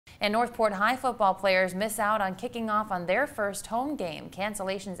And Northport High football players miss out on kicking off on their first home game.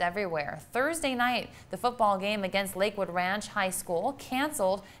 Cancellations everywhere. Thursday night, the football game against Lakewood Ranch High School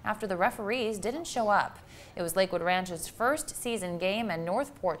canceled after the referees didn't show up. It was Lakewood Ranch's first season game and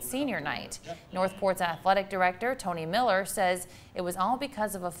Northport's senior night. Northport's athletic director, Tony Miller, says it was all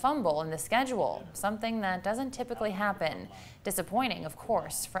because of a fumble in the schedule, something that doesn't typically happen. Disappointing, of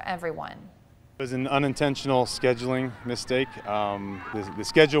course, for everyone. It was an unintentional scheduling mistake. The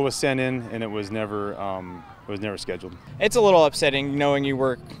schedule was sent in and it was never scheduled. It's a little upsetting knowing you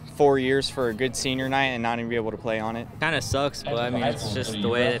work 4 years for a good senior night and not even be able to play on it. Kind of sucks, but I mean it's just the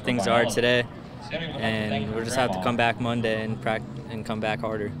way that things are today, and we'll just have to come back Monday and come back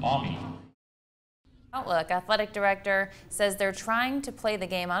harder. Outlook athletic director says they're trying to play the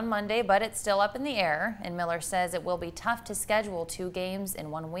game on Monday, but it's still up in the air. And Miller says it will be tough to schedule 2 games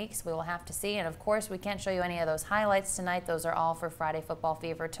in 1 week, so we will have to see. And of course, we can't show you any of those highlights tonight. Those are all for Friday Football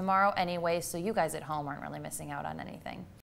Fever tomorrow anyway, so you guys at home aren't really missing out on anything.